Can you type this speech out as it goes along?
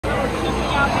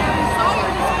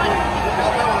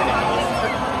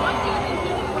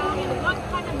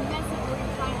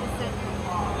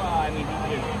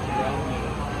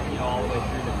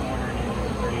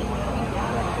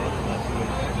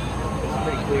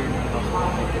clearing me off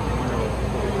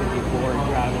before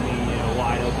driving me,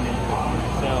 wide open into the corner.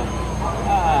 So,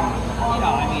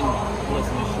 I mean,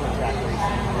 listen, it's short track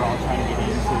racing. We're all trying to get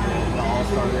into the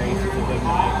All-Star race. It's a big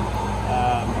night.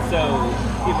 So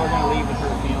people are going to leave with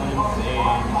hurt feelings,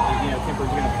 and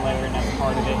temper's going to flare, and that's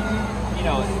part of it.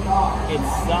 It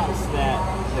sucks that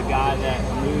the guy that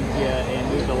moved you and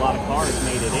moved a lot of cars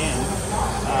made it in.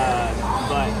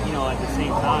 But at the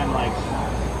same time, like,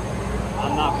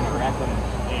 I'm not going to wreck him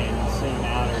and send him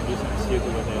out or do something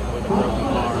stupid with a broken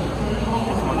car. I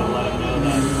just wanted to let him know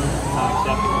that it's not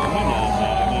acceptable. He knows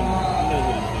that. I mean, he knows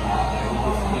what he's doing out there.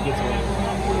 He gets away with it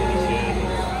that he should.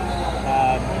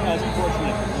 It's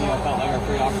unfortunate. I felt like our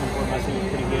pre-auction for Messi was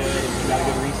pretty good, and we got a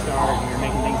good restart, and we were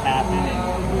making things happen, and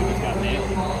we just got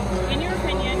nailed. In your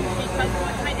opinion, because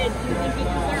what Ty did, do you think he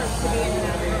deserves to be in the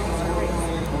NASCAR race?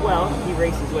 Well, he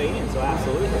raced his way in, so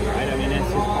absolutely, right? I mean,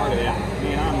 that's just part of it.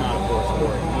 I'm not a poor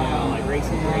sport. Like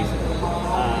racing's racing.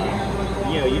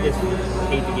 You just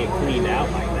hate to get cleaned out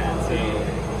like that. So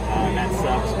that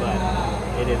sucks, but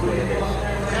it is what it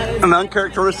is. An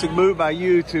uncharacteristic move by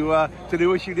you to do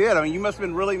what you did. I mean, you must have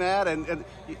been really mad, and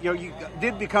you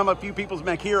did become a few people's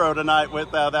Mac hero tonight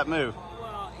with that move.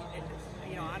 Well,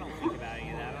 I don't think about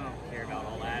any of that. I don't care about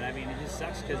all that. I mean, it just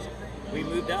sucks because we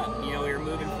moved up. We were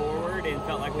moving forward and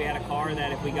felt like we had a car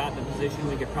that if we got in the position,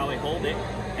 we could probably hold it.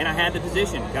 And I had the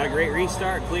position. Got a great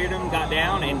restart, cleared him, got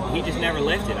down, and he just never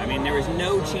lifted. I mean, there was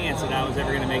no chance that I was ever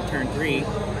going to make turn 3.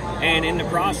 And in the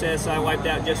process, I wiped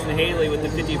out Justin Haley with the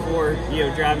 54,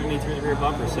 driving me through the rear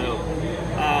bumper. So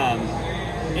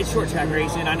it's short track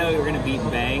racing. I know we were going to beat and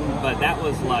bang, but that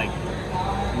was like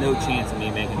no chance of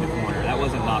me making the corner. That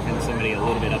wasn't knocking somebody a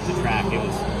little bit up the track.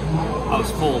 I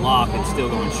was full lock and still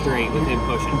going straight with him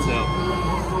pushing. So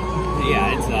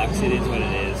yeah, it sucks. It is what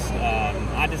it is.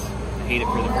 I just hate it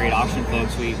for the freight auction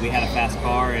folks. We had a fast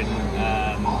car and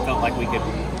felt like we could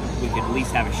at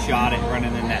least have a shot at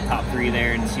running in that top 3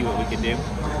 there and see what we could do.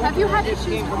 Have you had issues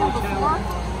with him before?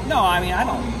 No, I mean,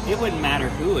 it wouldn't matter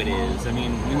who it is. I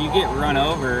mean, when you get run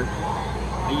over,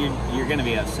 you're going to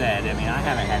be upset. I mean, I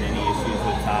haven't had any issues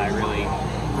with Ty really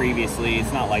previously.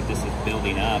 It's not like this is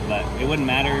building up, but it wouldn't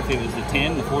matter if it was the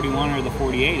 10, the 41, or the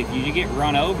 48. If you get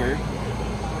run over,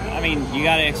 I mean, you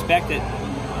got to expect that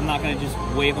I'm not going to just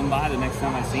wave him by the next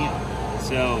time I see him.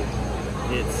 So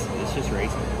it's just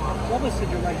racing. What was the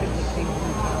directive that came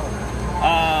from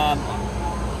Tyler?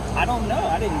 I don't know.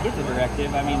 I didn't get the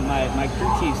directive. I mean, my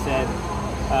crew chief said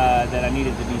that I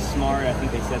needed to be smart. I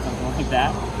think they said something like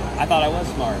that. I thought I was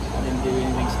smart. I didn't do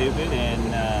anything stupid, and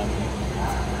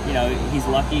he's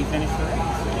lucky he finished the race.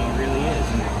 I mean, he really is.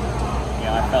 And,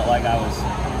 I felt like I was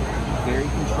very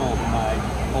controlled in my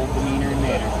whole demeanor and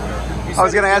manner. I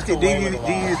was going to ask you,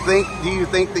 do you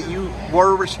think that you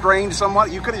were restrained somewhat?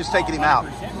 You could have just taken him out.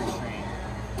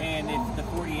 And if the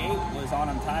 48 was on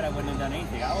him tight, I wouldn't have done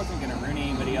anything. I wasn't going to ruin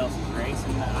anybody else's race,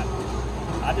 and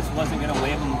I just wasn't going to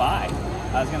wave him by.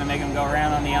 I was going to make him go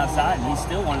around on the outside, and he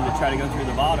still wanted to try to go through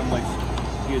the bottom, which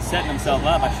he was setting himself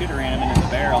up. I should have ran him into the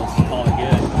barrels to call it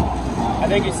good. I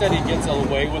think you said he gets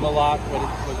away with a lot. What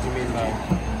do you mean by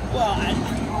that? Well,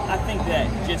 I think that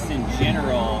just in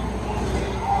general,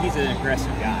 he's an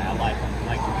aggressive guy. I like him.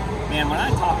 Like, man, when I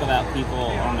talk about people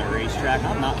on the racetrack,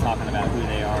 I'm not talking about who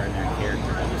they are and their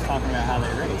character. I'm just talking about how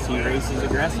they race. He races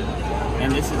aggressive,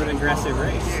 and this is an aggressive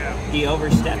race. He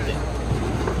overstepped it.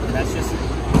 That's just,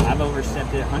 I've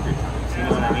overstepped it 100 times. You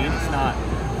know what I mean? It's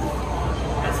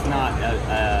not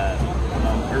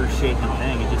an earth-shaking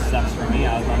thing. It just sucks for me.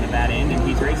 I was on the bad end, and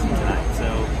he's racing tonight. So,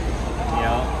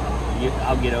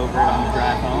 I'll get over it on the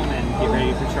drive home and get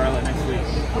ready for Charlotte next week.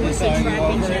 Is the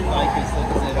track engine,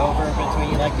 is it over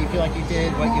between, do you feel like you did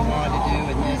what you wanted to do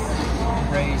in this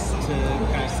race to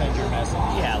kind of send your message?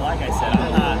 Yeah, like I said,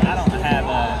 I don't have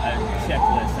a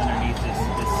checklist underneath this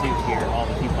suit here, all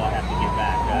the people I have to get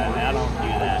back. I don't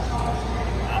do that.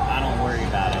 I don't worry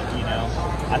about it,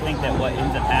 I think that what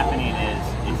ends up happening is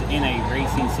in a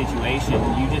racing situation,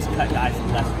 you just cut guys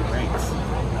left the race.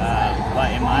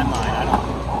 But in my mind,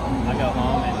 I go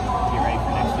home and get ready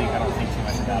for next week. I don't think too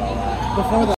much about all that. Before the